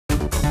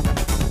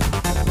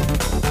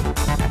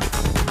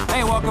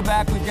Hey, welcome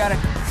back. We've got a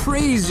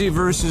crazy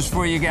versus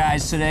for you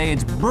guys today.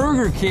 It's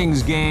Burger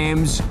King's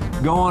games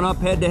going up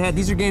head-to-head.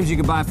 These are games you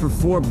can buy for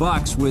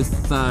 $4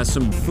 with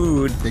some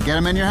food. To get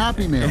them in your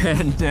Happy Meal.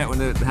 And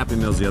the Happy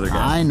Meal's the other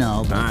guy. I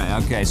know. All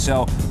right, okay.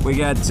 So we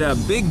got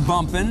Big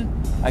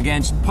Bumpin'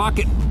 against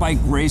Pocket Bike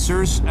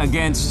Racers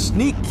against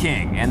Sneak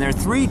King. And they're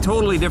three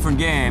totally different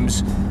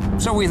games.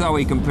 So we thought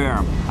we'd compare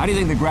them. How do you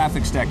think the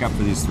graphics stack up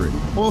for these three?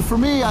 Well, for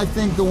me, I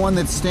think the one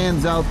that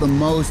stands out the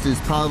most is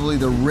probably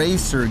the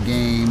Racer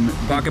game.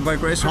 Pocket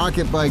Bike Racer?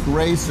 Pocket Bike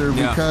Racer,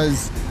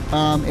 because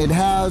it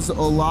has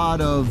a lot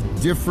of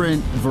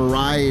different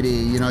variety.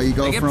 You know, you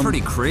go they get from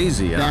pretty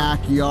crazy,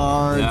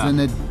 backyards and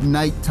the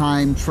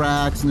nighttime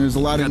tracks, and there's a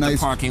lot of nice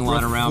parking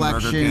lot around Burger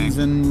reflections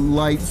King. and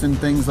lights and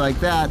things like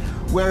that.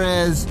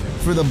 Whereas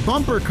for the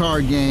bumper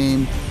car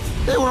game,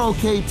 they were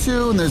okay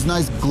too, and there's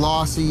nice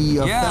glossy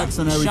effects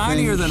and everything.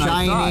 Shinier than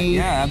I thought.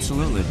 Yeah,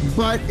 absolutely.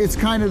 But it's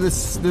kind of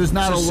this, there's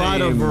not a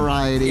lot of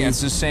variety. Yeah, it's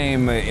the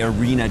same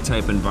arena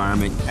type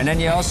environment. And then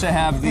you also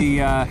have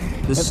the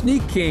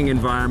Sneak King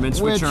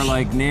environments, which are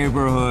like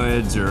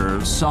neighborhoods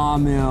or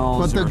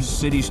sawmills or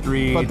city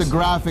streets. But the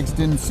graphics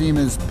didn't seem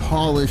as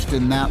polished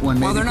in that one.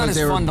 Well, maybe they're not because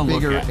as they fun to were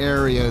look bigger at.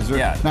 areas, or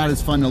not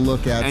as fun to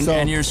look at.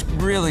 And you're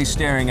really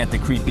staring at the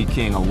creepy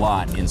king a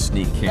lot in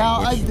Sneak King.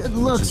 Now,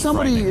 look,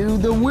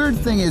 the weird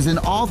thing is, in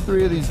all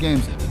three of these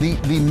games,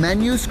 the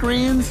menu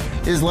screens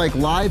is like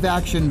live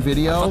action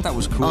video I thought that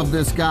was cool. of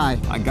this guy.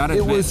 I gotta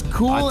admit, admit, it was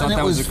cool, I thought and that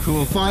it was a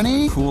cool,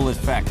 funny. Cool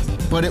effect.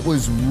 But it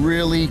was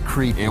really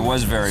creepy. It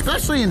was very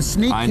Especially in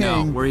Sneak King. I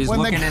know, where he's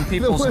looking in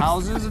people's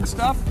houses and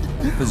stuff.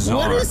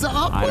 Bizarre. What is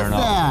up with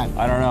that?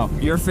 I don't know.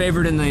 Your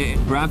favorite in the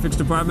graphics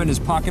department is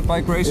Pocket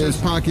Bike Racer? Is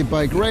Pocket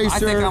Bike Racer. I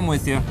think I'm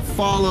with you.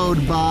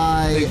 Followed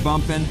by... Big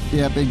Bumpin'.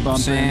 Yeah, Big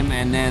Bumpin'. Same,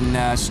 and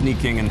then Sneak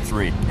King in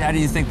 3. How do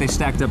you think they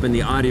stacked up in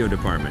the audio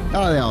department?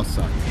 Oh, they all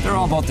suck. They're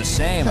all about the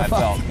same, I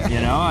felt. You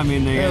know, I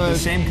mean, they had the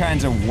same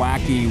kinds of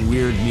wacky,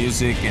 weird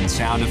music and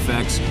sound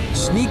effects.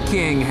 Sneak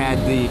King had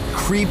the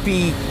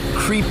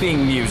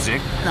creeping music.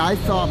 I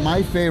thought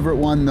my favorite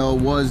one, though,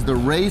 was the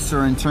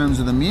Racer in terms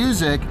of the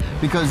music,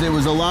 because it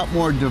was a lot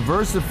more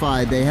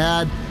diversified. They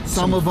had,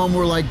 some of them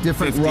were like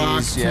different 50s,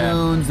 rock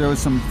tunes. There was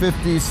some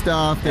 50s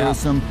stuff. There was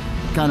some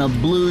kind of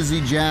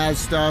bluesy jazz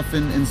stuff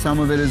in some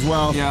of it as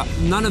well. Yeah,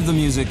 none of the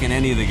music in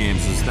any of the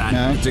games is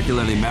that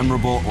particularly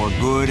memorable or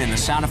good, and the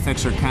sound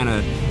effects are kind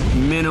of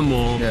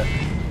minimal. Yeah.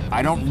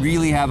 I don't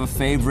really have a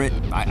favorite.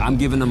 I'm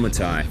giving them a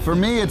tie. For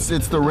me, it's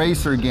the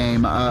Racer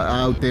game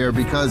out there,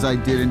 because I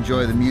did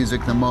enjoy the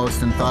music the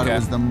most and thought it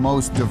was the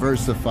most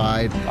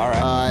diversified. All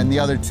right. And the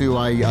other two,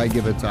 I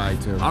give a tie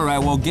to. All right,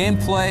 well,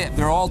 gameplay,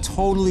 they're all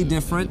totally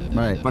different.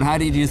 Right. But how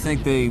do you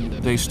think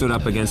they stood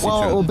up against each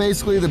other? Well,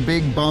 basically, the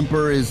Big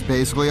Bumper is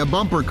basically a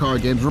bumper car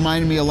game. It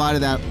reminded me a lot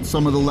of that,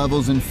 some of the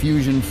levels in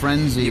Fusion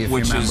Frenzy, if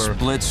Which you remember. is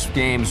Blitz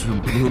Games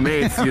who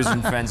made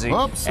Fusion Frenzy.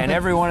 Oops. And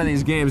every one of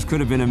these games could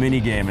have been a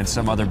mini game in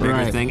some other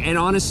bigger thing. And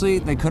honestly,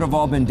 they could have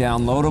all been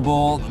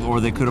downloadable,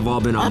 or they could have all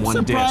been on one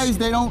disc. I'm surprised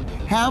they don't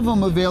have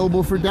them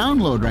available for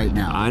download right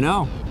now. I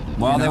know.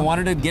 Well, they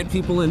wanted to get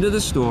people into the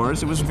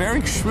stores. It was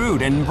very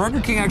shrewd. And Burger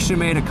King actually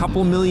made a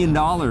couple $1 million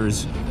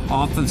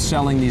off of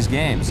selling these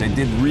games. They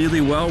did really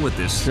well with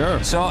this.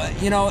 Sure. So,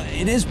 you know,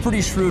 it is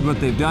pretty shrewd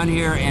what they've done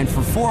here. And for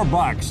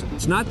 $4,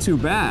 it's not too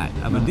bad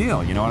of a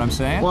deal. You know what I'm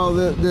saying? Well,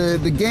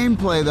 the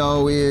gameplay,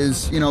 though,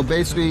 is, you know,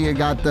 basically you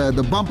got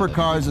the bumper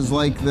cars is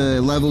like the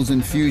levels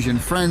in Fusion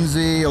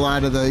Frenzy, a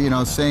lot of the, you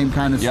know, same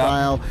kind of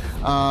style.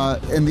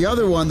 And the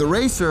other one, the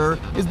Racer,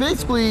 is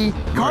basically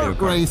kart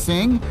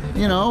racing,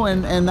 you know,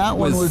 and that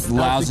one was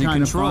lousy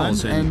kind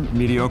controls of fun, and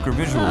mediocre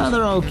visuals.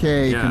 They're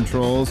okay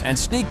controls. And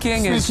Sneak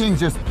King's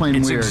just plain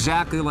weird. It's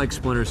exactly like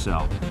Splinter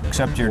Cell,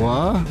 except you're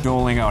What?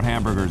 doling out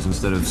hamburgers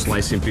instead of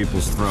slicing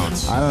people's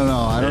throats.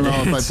 I don't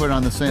know if I put it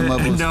on the same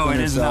level as No, it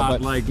Splinter is Cell,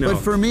 not but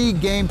for me,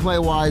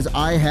 gameplay-wise,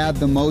 I had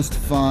the most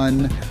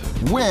fun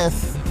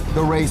with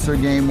the Racer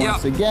game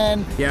once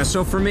again. Yeah,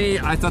 so for me,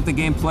 I thought the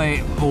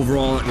gameplay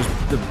overall, it was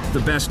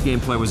the best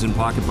gameplay was in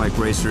Pocket Bike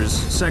Racers.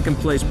 Second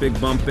place, Big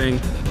Bumping,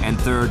 and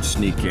third,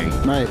 Sneak King.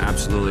 Right.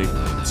 Absolutely.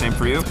 Same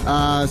for you?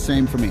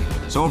 Same for me.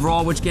 So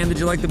overall, which game did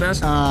you like the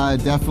best?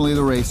 Definitely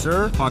the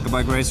Racer. Pocket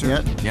Bike Racer?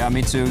 Yep. Yeah,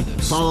 me too.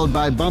 Followed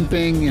by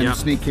Bumping and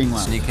Sneak King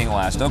last. Sneak King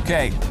last.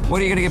 Okay.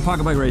 What are you going to get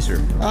Pocket Bike Racer?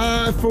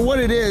 For what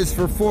it is,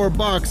 for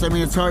 $4, I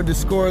mean, it's hard to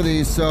score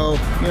these, so,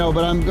 you know,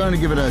 but I'm going to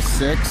give it a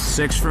 6.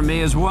 6 for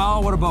me as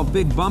well. What about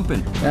Big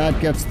Bumpin'? That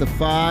gets the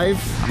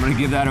 5. I'm going to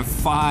give that a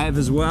 5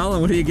 as well.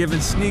 And what are you giving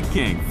Sneak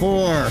King?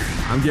 4.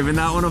 I'm giving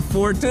that one a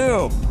 4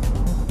 too.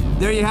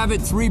 There you have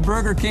it, 3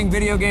 Burger King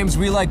video games.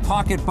 We like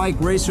Pocket Bike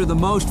Racer the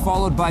most,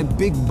 followed by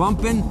Big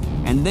Bumpin',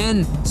 and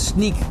then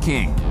Sneak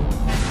King.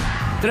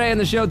 Today on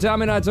the show,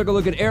 Tommy and I took a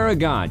look at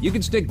Aragon. You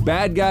can stick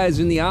bad guys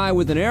in the eye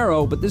with an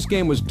arrow, but this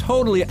game was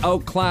totally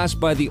outclassed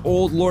by the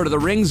old Lord of the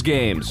Rings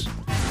games.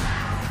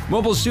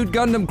 Mobile Suit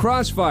Gundam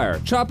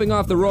CrossFire. Chopping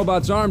off the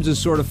robot's arms is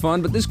sort of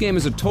fun, but this game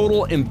is a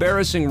total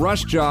embarrassing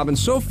rush job, and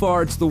so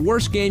far it's the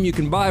worst game you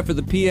can buy for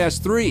the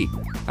PS3.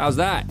 How's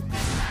that?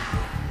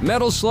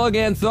 Metal Slug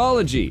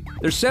Anthology.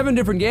 There's 7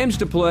 different games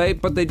to play,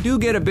 but they do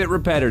get a bit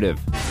repetitive.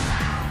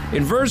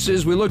 In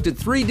Versus, we looked at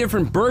 3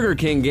 different Burger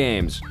King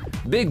games.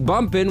 Big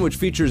Bumpin', which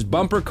features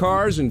bumper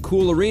cars and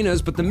cool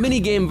arenas, but the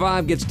minigame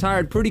vibe gets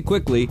tired pretty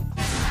quickly.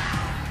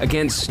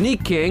 Against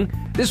Sneak King,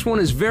 this one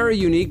is very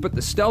unique, but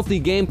the stealthy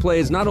gameplay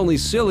is not only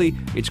silly,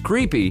 it's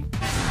creepy.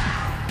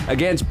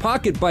 Against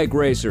Pocket Bike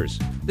Racers,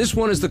 this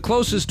one is the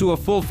closest to a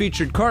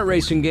full-featured kart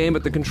racing game,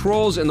 but the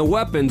controls and the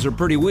weapons are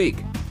pretty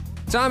weak.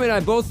 Tommy and I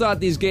both thought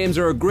these games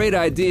are a great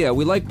idea.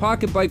 We like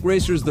Pocket Bike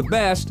Racers the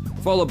best,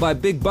 followed by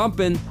Big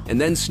Bumpin'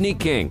 and then Sneak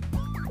King.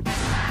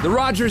 The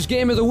Rogers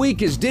Game of the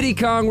Week is Diddy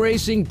Kong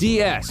Racing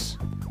DS.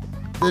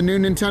 The new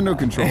Nintendo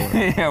controller.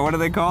 Yeah, what do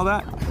they call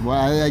that?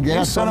 Well, I guess.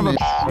 You son of a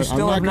you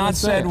still have not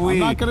said Wii. I'm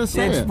not gonna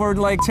say it. We're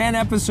like 10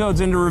 episodes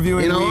into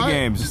reviewing Wii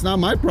games. It's not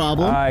my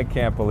problem. I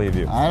can't believe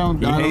you.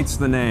 He hates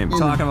the name.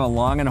 Talking about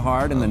long and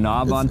hard and the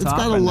knob on top.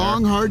 It's got a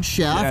long, hard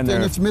shaft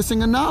and it's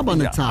missing a knob on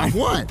the top.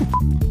 What?